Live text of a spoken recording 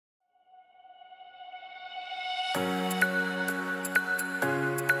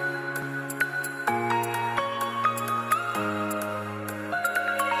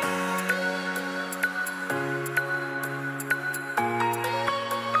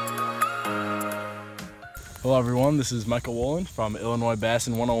Hello everyone, this is Michael Wolin from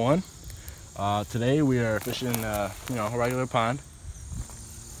Illinoisbassin101. Today we are fishing, a regular pond.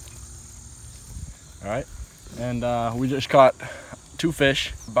 All right, and we just caught 2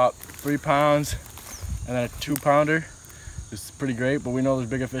 fish, about 3 pounds, and then a 2-pounder. It's pretty great, but we know there's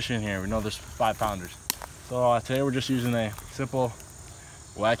bigger fish in here. We know there's 5-pounders. So today we're just using a simple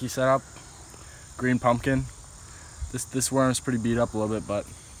wacky setup, green pumpkin. This worm's pretty beat up a little bit, but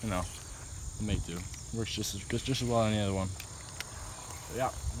we'll make do. Works just as well as any other one. So yeah,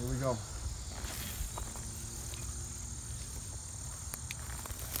 here we go.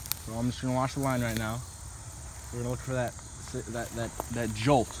 So I'm just gonna wash the line right now. We're gonna look for that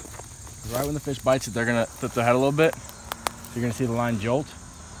jolt. Right when the fish bites it, they're gonna flip their head a little bit. So you're gonna see the line jolt,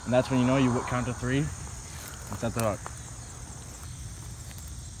 and that's when you know you count to 3 and set the hook.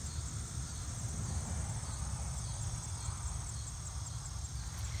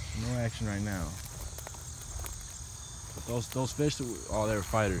 No action right now. But those fish, oh, they were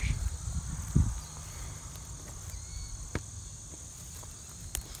fighters.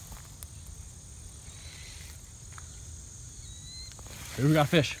 Here we got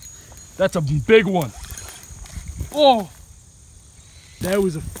fish. That's a big one. Oh, that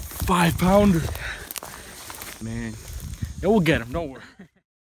was a 5-pounder. Man, yeah, we'll get him. Don't worry.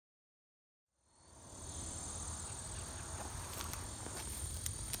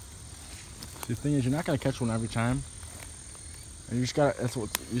 See, the thing is, you're not gonna catch one every time. And you just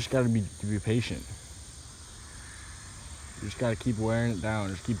gotta be patient. You just gotta keep wearing it down.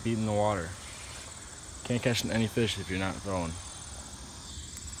 Just keep beating the water. Can't catch any fish if you're not throwing.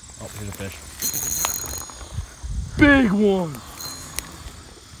 Oh, here's a fish. Big one!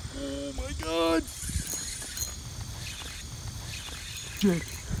 Oh my God! Jake.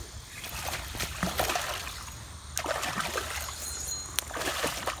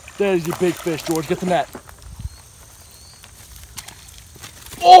 There's your big fish, George. Get the net.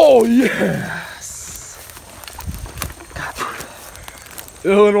 Oh, yes!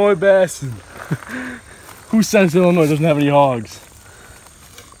 Illinois Bassin. Who says Illinois doesn't have any hogs?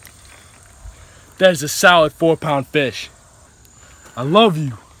 That is a solid 4-pound fish. I love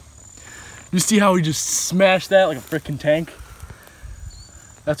you. You see how he just smashed that like a freaking tank?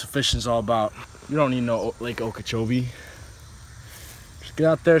 That's what fishing's all about. You don't need no Lake Okeechobee. Just get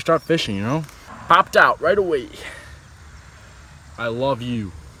out there and start fishing, you know? Popped out right away. I love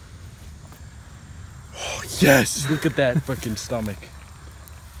you. Oh, yes! Look at that freaking stomach.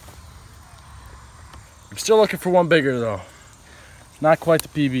 I'm still looking for one bigger though. Not quite the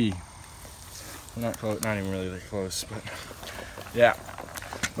PB. Not close, not even really that close, but yeah.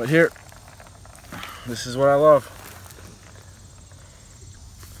 But here, this is what I love.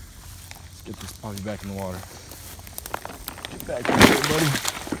 Let's get this puppy back in the water. Get back in there,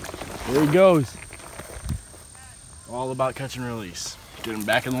 buddy. There he goes. All about catch and release. Get him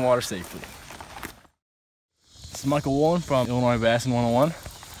back in the water safely. This is Michael Wolin from Illinoisbassin101.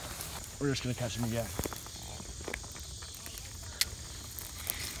 We're just gonna catch him again.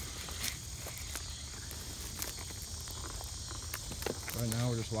 Right now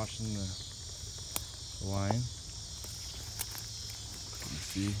we're just watching the line. You can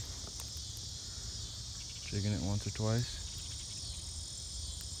see, jigging it once or twice.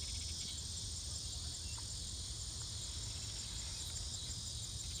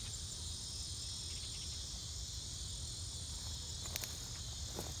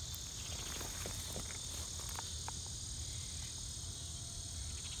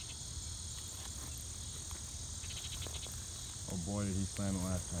 Oh boy, did he slam it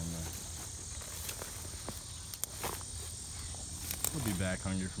last time though. He'll be back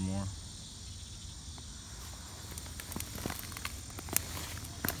hungry for more.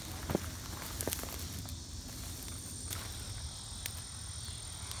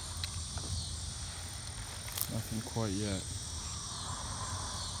 Nothing quite yet.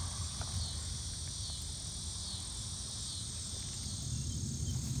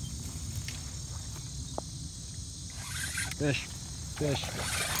 Fish, fish,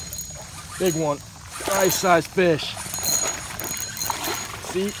 big one, nice sized fish.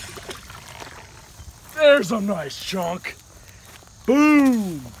 See, there's a nice chunk.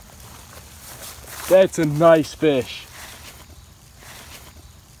 Boom, that's a nice fish.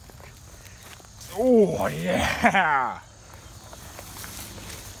 Oh yeah,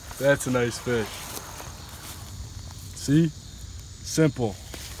 that's a nice fish. See, simple,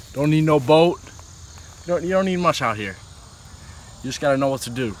 don't need no boat, you don't need much out here. You just gotta know what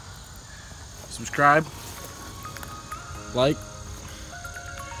to do. Subscribe, like,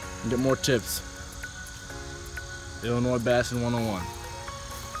 and get more tips. Illinoisbassin101.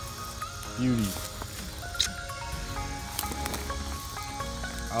 Beauty.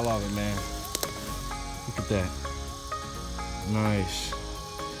 I love it, man. Look at that. Nice.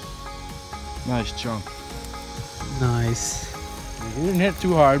 Nice chunk. Nice. He didn't hit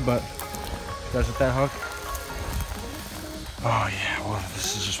too hard, but that's at that hook. Oh yeah, well,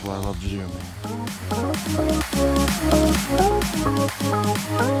 this is just what I love to do, man.